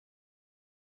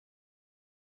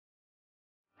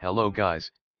Hello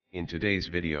guys, in today's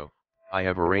video, I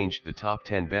have arranged the top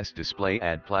 10 best display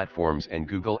ad platforms and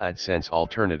Google AdSense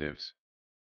alternatives,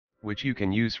 which you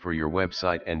can use for your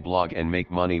website and blog and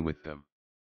make money with them.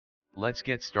 Let's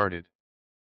get started.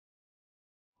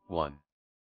 1.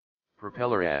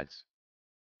 Propeller Ads.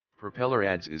 Propeller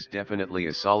Ads is definitely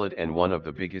a solid and one of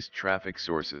the biggest traffic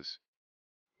sources.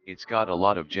 It's got a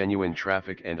lot of genuine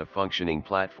traffic and a functioning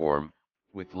platform,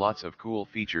 with lots of cool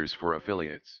features for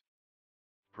affiliates.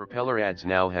 Propeller Ads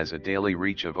now has a daily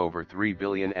reach of over 3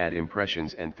 billion ad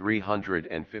impressions and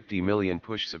 350 million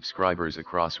push subscribers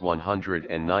across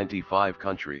 195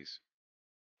 countries.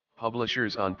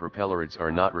 Publishers on Propeller Ads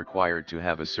are not required to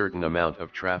have a certain amount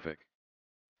of traffic.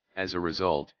 As a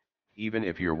result, even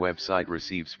if your website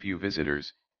receives few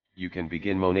visitors, you can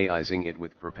begin monetizing it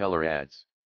with Propeller Ads.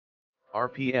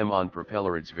 RPM on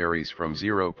Propeller Ads varies from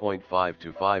 $0.5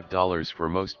 to $5 for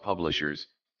most publishers,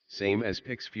 same as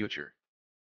PixFuture.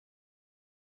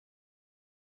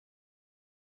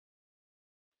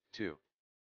 2.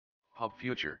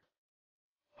 PubFuture.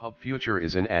 PubFuture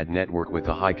is an ad network with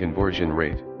a high conversion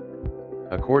rate.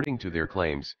 According to their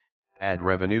claims, ad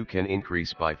revenue can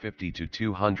increase by 50 to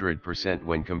 200%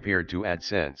 when compared to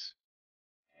Adsense.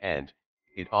 And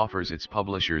it offers its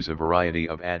publishers a variety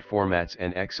of ad formats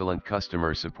and excellent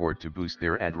customer support to boost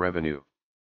their ad revenue.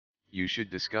 You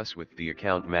should discuss with the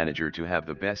account manager to have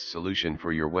the best solution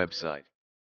for your website.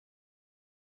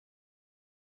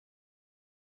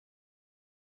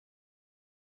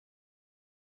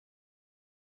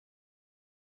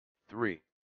 3.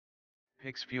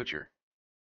 PixFuture.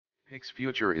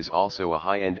 PixFuture is also a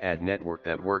high-end ad network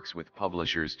that works with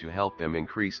publishers to help them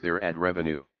increase their ad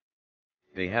revenue.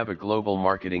 They have a global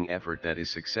marketing effort that is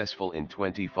successful in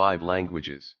 25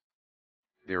 languages.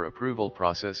 Their approval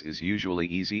process is usually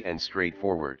easy and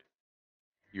straightforward.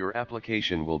 Your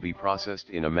application will be processed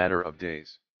in a matter of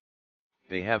days.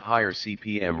 They have higher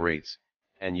CPM rates,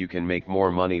 and you can make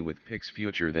more money with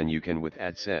PixFuture than you can with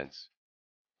Adsense.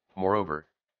 Moreover,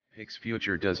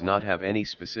 PixFuture does not have any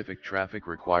specific traffic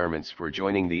requirements for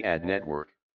joining the ad network.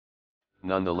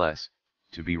 Nonetheless,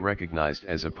 to be recognized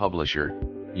as a publisher,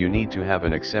 you need to have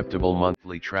an acceptable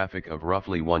monthly traffic of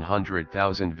roughly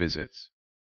 100,000 visits.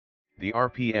 The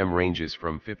RPM ranges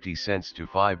from 50 cents to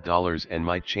 $5 and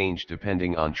might change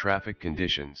depending on traffic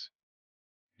conditions.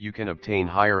 You can obtain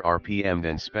higher RPM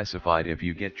than specified if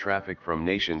you get traffic from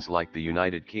nations like the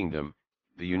United Kingdom,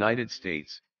 the United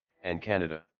States, and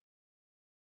Canada.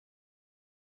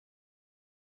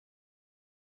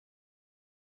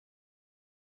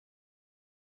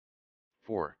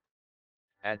 4.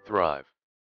 AdThrive.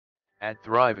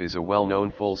 AdThrive is a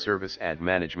well-known full-service ad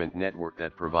management network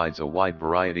that provides a wide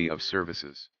variety of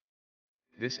services.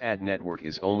 This ad network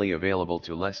is only available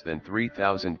to less than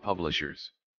 3,000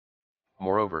 publishers.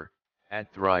 Moreover,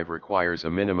 AdThrive requires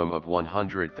a minimum of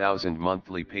 100,000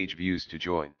 monthly page views to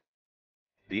join.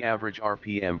 The average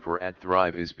RPM for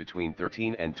AdThrive is between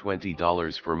 $13 and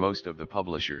 $20 for most of the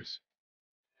publishers.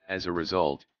 As a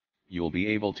result, you'll be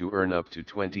able to earn up to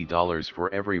 $20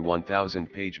 for every 1,000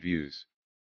 page views.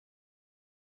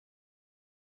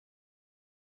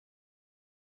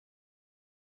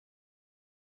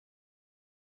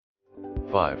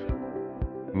 5.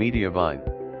 Mediavine.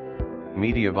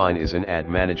 Mediavine is an ad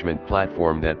management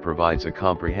platform that provides a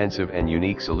comprehensive and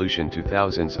unique solution to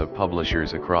thousands of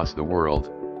publishers across the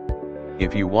world.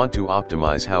 If you want to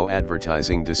optimize how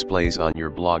advertising displays on your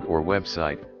blog or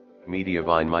website,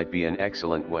 Mediavine might be an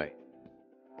excellent way.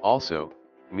 Also,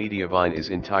 Mediavine is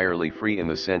entirely free in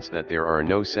the sense that there are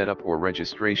no setup or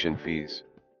registration fees.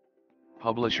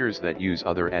 Publishers that use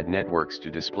other ad networks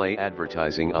to display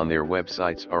advertising on their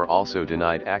websites are also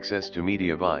denied access to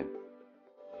Mediavine.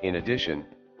 In addition,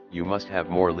 you must have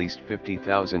more least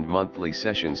 50,000 monthly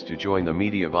sessions to join the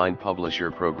Mediavine Publisher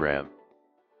program.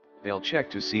 They'll check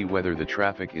to see whether the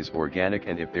traffic is organic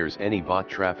and if there's any bot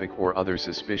traffic or other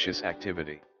suspicious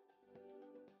activity.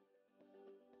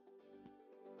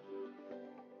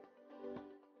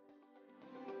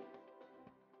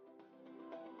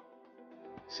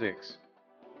 6.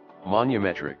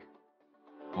 Monumetric.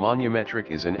 Monumetric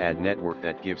is an ad network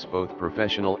that gives both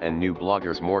professional and new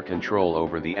bloggers more control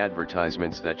over the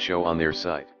advertisements that show on their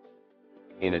site.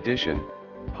 In addition,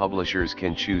 publishers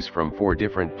can choose from 4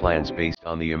 different plans based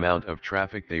on the amount of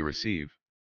traffic they receive.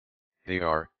 They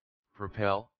are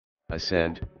Propel,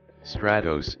 Ascend,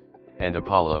 Stratos, and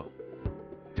Apollo.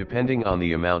 Depending on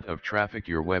the amount of traffic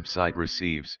your website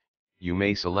receives, you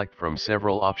may select from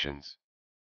several options.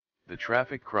 The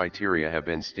traffic criteria have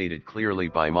been stated clearly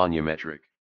by Monumetric.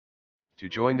 To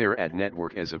join their ad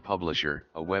network as a publisher,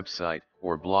 a website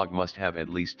or blog must have at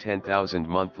least 10,000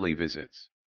 monthly visits.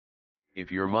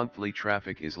 If your monthly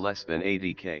traffic is less than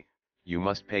 80K, you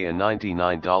must pay a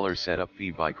 $99 setup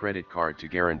fee by credit card to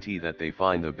guarantee that they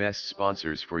find the best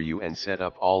sponsors for you and set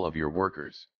up all of your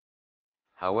workers.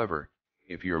 However,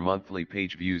 if your monthly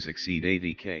page views exceed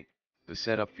 80K, the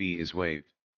setup fee is waived.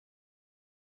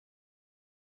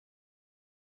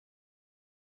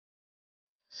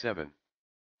 7.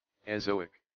 Azoic.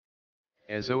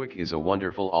 Azoic is a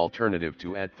wonderful alternative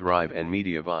to AdThrive and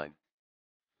Mediavine.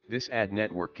 This ad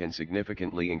network can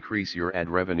significantly increase your ad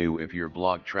revenue if your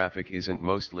blog traffic isn't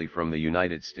mostly from the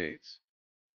United States.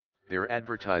 Their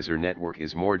advertiser network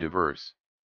is more diverse.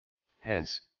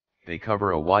 Hence, they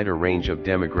cover a wider range of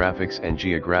demographics and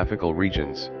geographical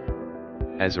regions.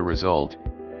 As a result,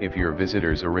 if your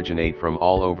visitors originate from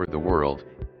all over the world,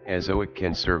 Azoic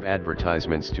can serve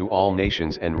advertisements to all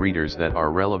nations and readers that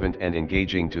are relevant and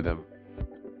engaging to them.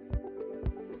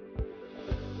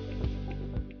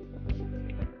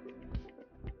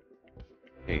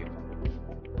 8.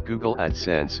 Google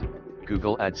AdSense.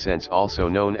 Google AdSense, also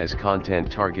known as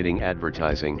content targeting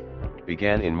advertising,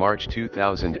 began in March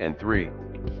 2003.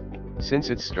 Since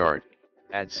its start,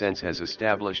 AdSense has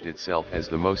established itself as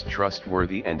the most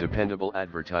trustworthy and dependable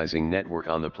advertising network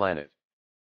on the planet.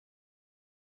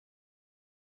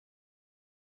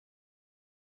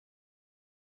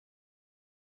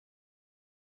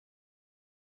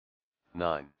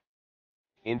 9.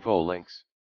 Infolinks.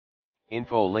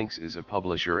 Infolinks is a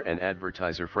publisher and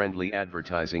advertiser-friendly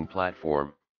advertising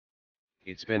platform.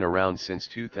 It's been around since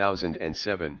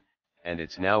 2007, and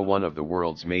it's now one of the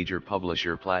world's major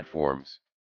publisher platforms.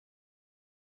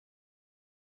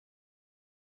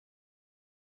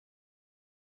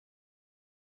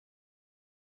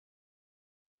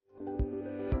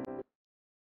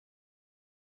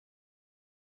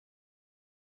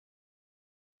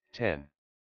 Ten.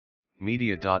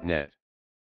 Media.net.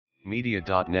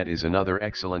 Media.net is another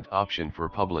excellent option for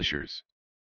publishers.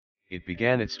 It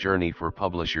began its journey for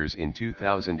publishers in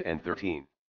 2013.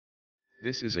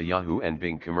 This is a Yahoo and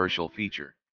Bing commercial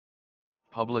feature.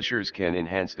 Publishers can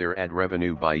enhance their ad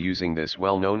revenue by using this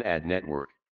well-known ad network.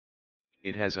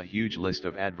 It has a huge list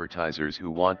of advertisers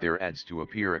who want their ads to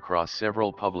appear across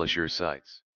several publisher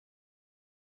sites.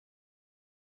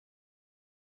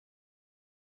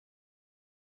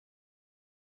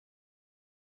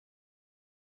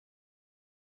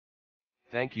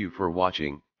 Thank you for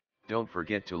watching. Don't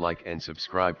forget to like and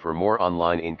subscribe for more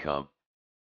online income.